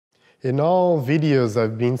In all videos,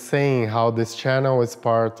 I've been saying how this channel is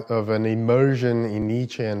part of an immersion in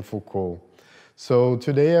Nietzsche and Foucault. So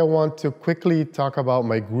today I want to quickly talk about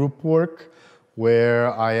my group work,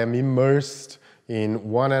 where I am immersed in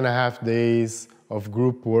 1.5 days of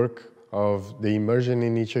group work of the immersion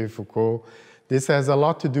in Nietzsche and Foucault. This has a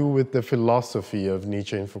lot to do with the philosophy of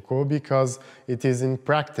Nietzsche and Foucault because it is in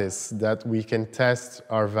practice that we can test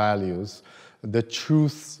our values, the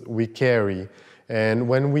truths we carry. And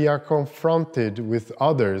when we are confronted with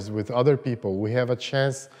others, with other people, we have a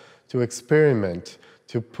chance to experiment,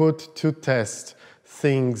 to put to test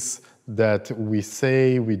things that we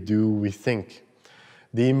say, we do, we think.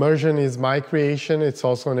 The immersion is my creation. It's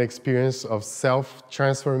also an experience of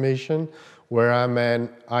self-transformation where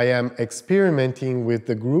I am experimenting with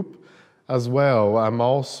the group as well. I'm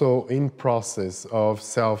also in process of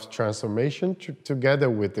self-transformation together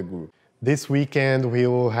with the group. This weekend, we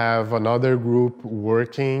will have another group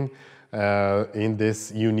working in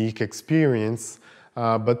this unique experience,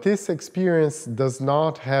 but this experience does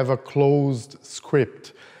not have a closed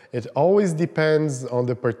script. It always depends on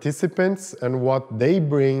the participants and what they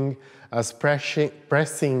bring as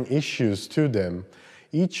pressing issues to them.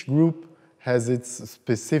 Each group has its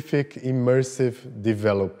specific immersive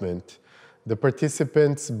development. The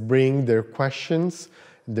participants bring their questions,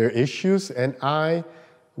 their issues, and I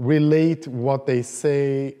relate what they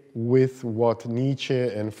say with what Nietzsche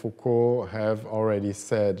and Foucault have already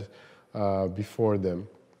said before them.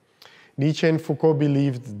 Nietzsche and Foucault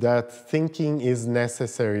believed that thinking is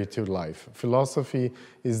necessary to life. Philosophy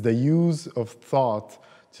is the use of thought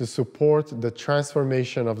to support the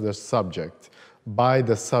transformation of the subject by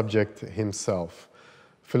the subject himself.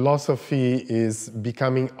 Philosophy is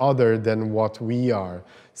becoming other than what we are,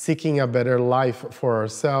 seeking a better life for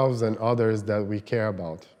ourselves and others that we care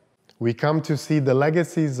about. We come to see the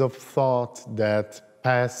legacies of thought that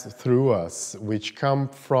pass through us, which come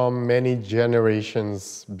from many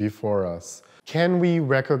generations before us. Can we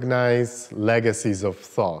recognize legacies of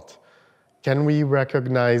thought? Can we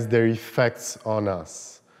recognize their effects on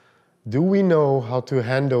us? Do we know how to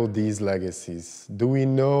handle these legacies? Do we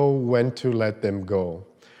know when to let them go?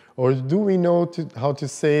 Or do we know how to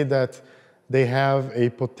say that they have a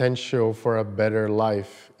potential for a better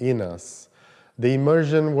life in us? The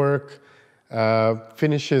immersion work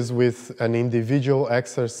finishes with an individual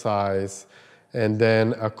exercise and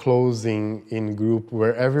then a closing in group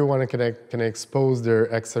where everyone can expose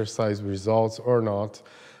their exercise results or not.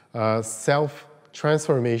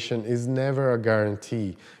 Self-transformation is never a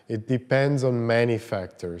guarantee. It depends on many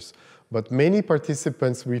factors. But many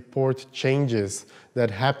participants report changes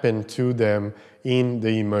that happen to them in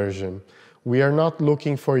the immersion. We are not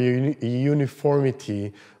looking for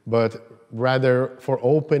uniformity, but rather for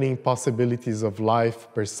opening possibilities of life,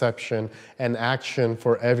 perception, and action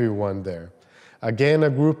for everyone there. Again, a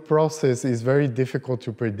group process is very difficult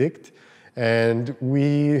to predict, and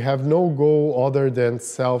we have no goal other than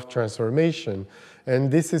self-transformation.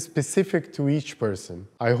 And this is specific to each person.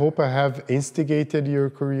 I hope I have instigated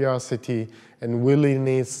your curiosity and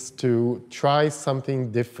willingness to try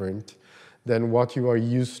something different than what you are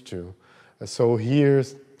used to. So here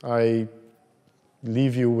I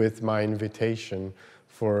leave you with my invitation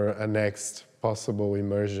for a next possible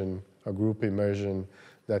immersion, a group immersion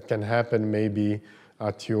that can happen maybe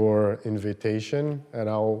at your invitation, and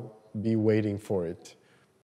I'll be waiting for it.